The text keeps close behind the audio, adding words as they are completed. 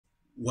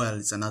Well,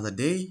 it's another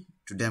day.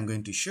 Today I'm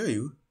going to show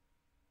you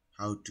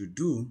how to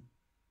do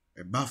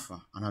a buffer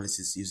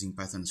analysis using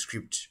Python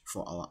script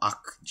for our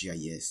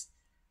ArcGIS.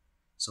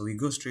 So we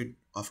go straight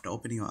after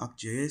opening our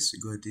ArcGIS, we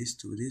go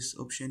to this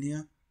option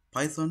here,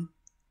 Python.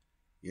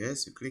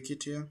 Yes, you click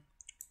it here.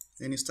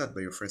 Then you start by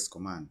your first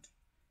command.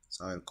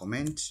 So I'll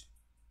comment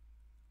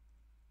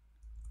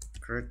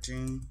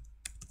creating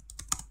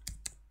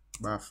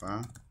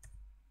buffer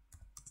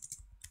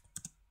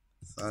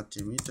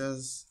 30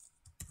 meters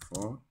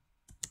for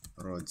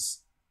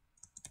roads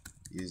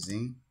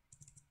using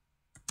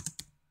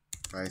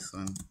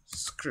Python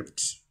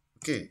script.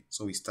 Okay,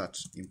 so we start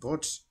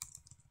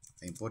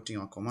importing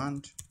our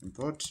command,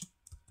 import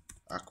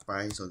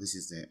ArcGIS. So this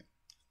is the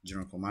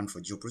general command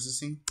for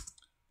geoprocessing.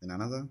 Then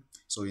another,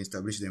 so we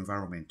establish the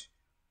environment.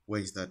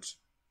 Where is that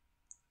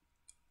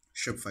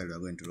shapefile we are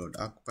going to load?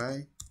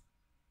 ArcGIS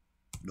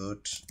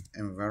dot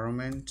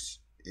environment,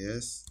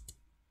 yes,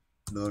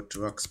 dot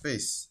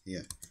workspace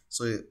here.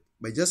 So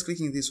by just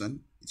clicking this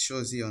one, it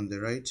shows here on the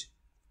right.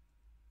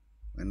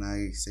 When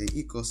I say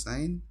equal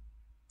sign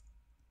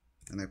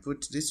and I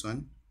put this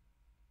one,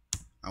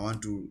 I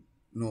want to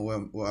know where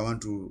I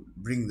want to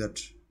bring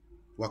that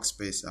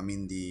workspace,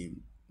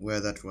 where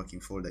that working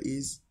folder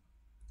is.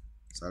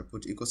 So I'll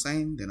put equal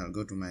sign, then I'll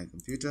go to my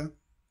computer.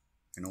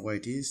 I know where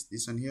it is,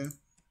 this one here.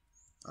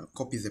 I'll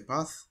copy the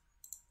path,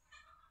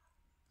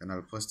 and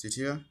I'll post it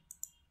here,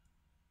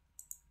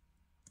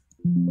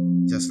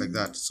 just like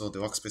that. So the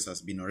workspace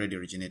has been already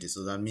originated.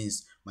 So that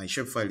means my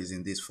shapefile is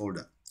in this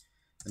folder.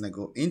 Then I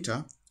go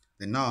enter.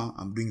 Then now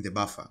I'm doing the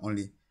buffer,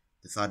 only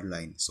the third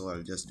line. So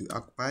I'll just do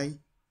ArcGIS.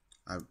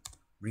 I'll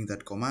bring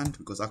that command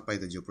because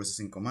ArcGIS is the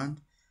geoprocessing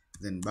command.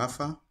 Then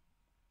buffer.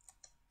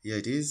 Here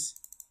it is.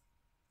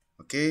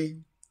 Okay.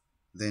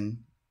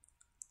 Then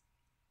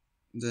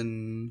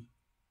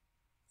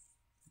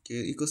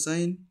okay, equal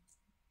sign.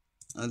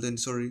 And then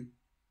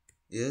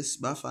yes,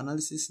 buffer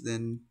analysis.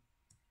 Then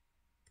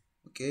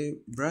okay,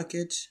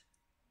 bracket,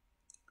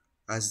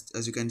 as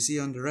you can see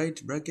on the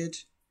right,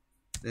 bracket.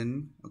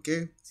 Then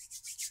okay,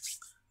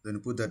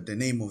 then put that the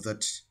name of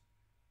that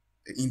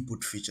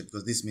input feature,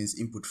 because this means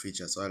input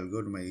feature. So I'll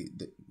go to my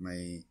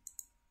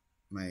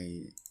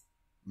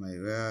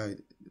where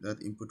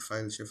that input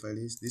file shapefile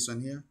is, this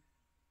one here.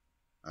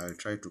 I'll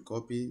try to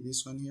copy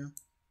this one here.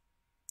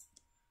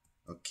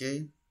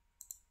 Okay,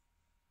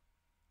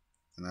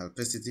 and I'll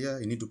paste it here.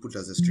 You need to put it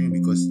as a string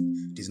because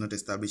it is not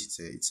established.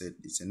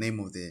 It's a name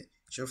of the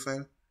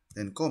shapefile.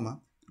 Then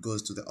comma, it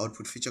goes to the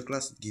output feature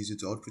class. It gives you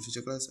the output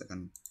feature class. I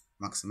can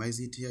maximize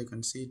it here. You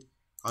can see it,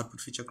 output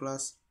feature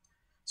class.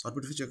 So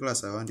output feature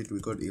class, I want it to be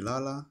called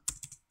Ilala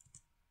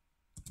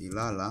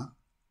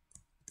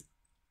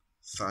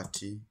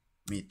 30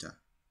 meter.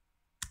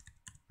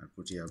 I'll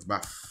put here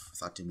buff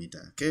 30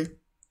 meter. Okay,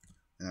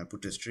 and I'll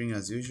put a string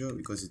as usual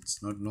because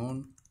it's not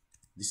known.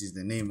 This is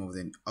the name of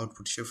the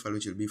output shapefile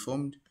which will be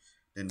formed.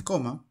 Then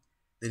comma,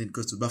 then it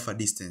goes to buffer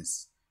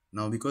distance.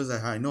 Now because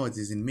I know it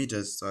is in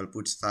meters, so I'll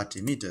put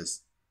 30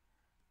 meters.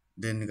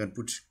 Then you can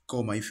put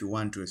comma if you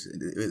want to.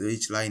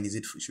 Each line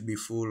should be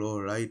full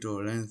or right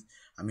or length.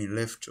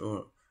 Left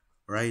or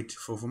right.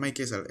 For my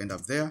case, I'll end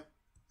up there,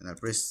 and I'll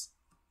press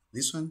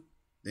this one,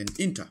 then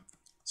enter.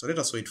 So let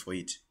us wait for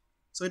it.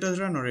 So it has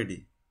run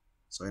already.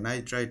 So when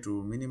I try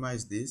to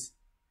minimize this,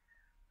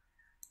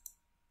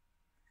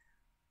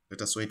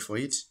 let us wait for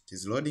it. It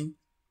is loading.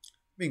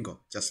 Bingo,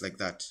 just like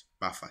that,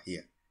 buffer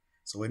here.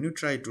 So when you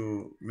try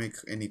to make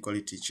any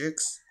quality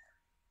checks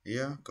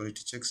here,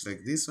 quality checks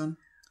like this one,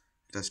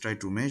 let us try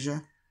to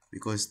measure,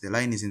 because the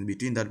line is in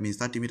between. That means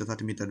 30 meters,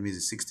 30 meters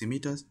means 60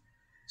 meters.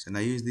 So when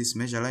I use this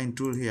measure line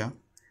tool here,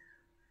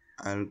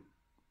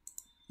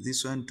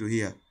 this one to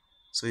here.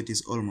 So it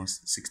is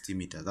almost 60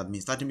 meters. That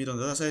means 30 meters on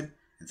the other side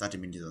and 30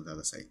 meters on the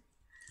other side.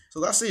 So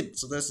that's it.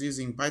 So that's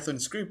using Python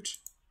script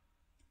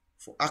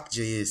for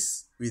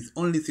ArcGIS with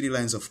only 3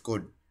 lines of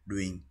code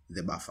doing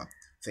the buffer.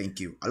 Thank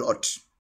you a lot.